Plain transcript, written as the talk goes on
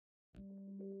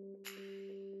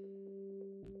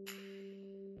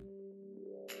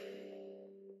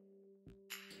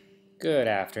Good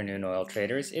afternoon, oil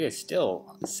traders. It is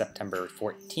still September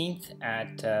 14th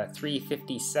at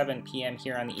 3:57 p.m.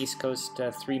 here on the East Coast.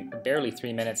 Barely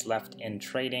 3 minutes left in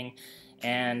trading,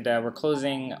 and we're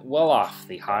closing well off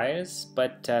the highs,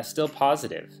 but still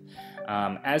positive.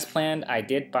 As planned, I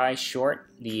did buy short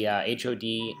the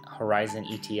HOD Horizon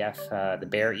ETF, the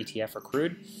Bear ETF for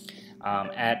crude,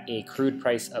 at a crude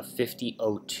price of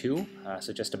 $50.02,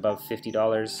 so just above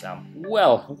 $50,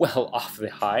 well off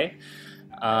the high.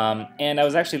 And I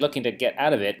was actually looking to get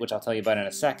out of it, which I'll tell you about in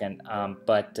a second,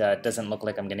 but it doesn't look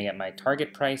like I'm going to get my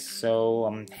target price, so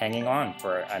I'm hanging on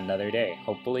for another day.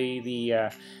 Hopefully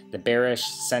the bearish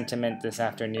sentiment this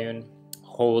afternoon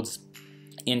holds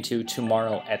into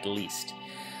tomorrow at least.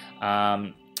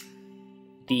 When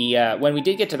we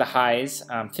did get to the highs,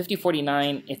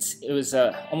 50.49, it was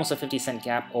almost a 50-cent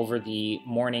gap over the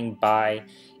morning buy.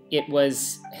 It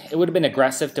would have been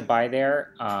aggressive to buy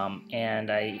there,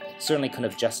 and I certainly couldn't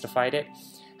have justified it.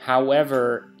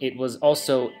 However, it was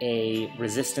also a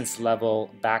resistance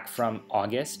level back from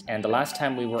August, and the last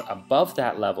time we were above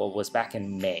that level was back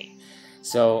in May.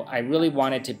 So I really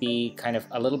wanted to be kind of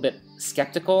a little bit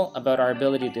skeptical about our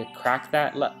ability to crack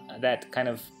that kind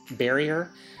of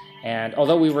barrier. And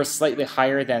although we were slightly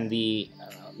higher than the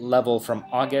level from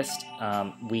August,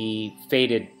 we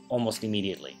faded almost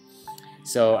immediately.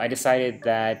 So I decided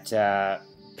that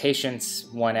patience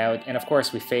won out, and of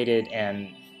course we faded,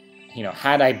 and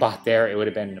had I bought there, it would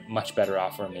have been much better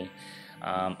off for me,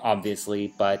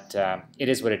 obviously, but it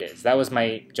is what it is. That was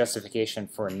my justification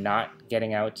for not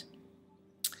getting out,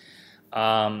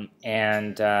 or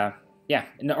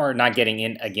not getting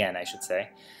in again, I should say.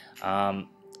 I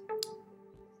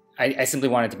simply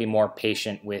wanted to be more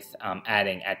patient with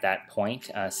adding at that point,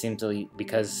 simply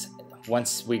because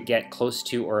once we get close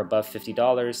to or above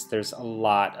 $50, there's a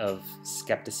lot of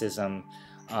skepticism,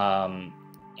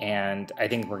 and I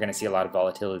think we're going to see a lot of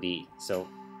volatility. So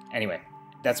anyway,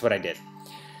 that's what I did.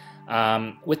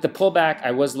 With the pullback, I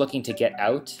was looking to get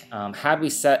out. Had we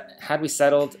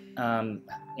settled and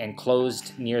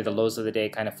closed near the lows of the day,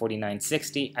 kind of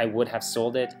 49.60, I would have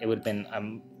sold it. It would have been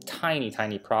a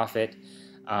tiny profit.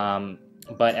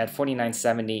 But at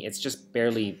 49.70, it's just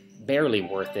barely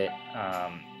worth it.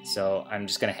 So I'm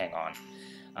just going to hang on.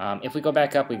 If we go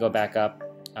back up, we go back up.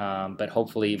 But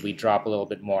hopefully we drop a little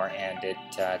bit more, and it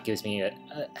gives me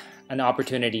an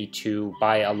opportunity to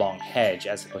buy a long hedge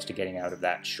as opposed to getting out of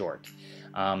that short,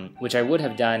 which I would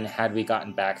have done had we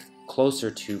gotten back closer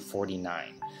to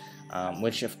 49,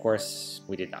 which of course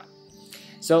we did not.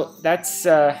 So that's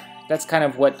kind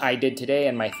of what I did today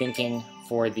and my thinking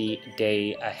for the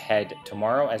day ahead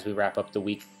tomorrow as we wrap up the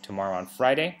week tomorrow on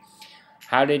Friday.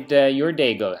 How did your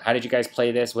day go? How did you guys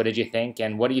play this? What did you think?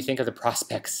 And what do you think of the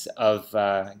prospects of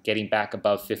getting back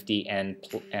above 50 and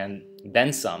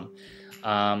then some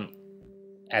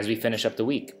as we finish up the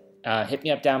week? Hit me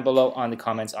up down below on the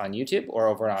comments on YouTube or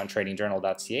over on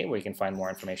TradingJournal.ca, where you can find more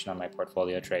information on my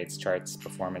portfolio trades, charts,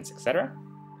 performance, etc.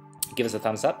 Give us a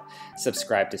thumbs up,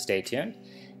 subscribe to stay tuned,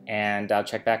 and I'll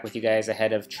check back with you guys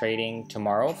ahead of trading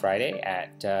tomorrow, Friday,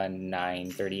 at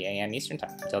 9:30 a.m. Eastern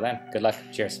Time. Until then, good luck.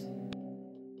 Cheers.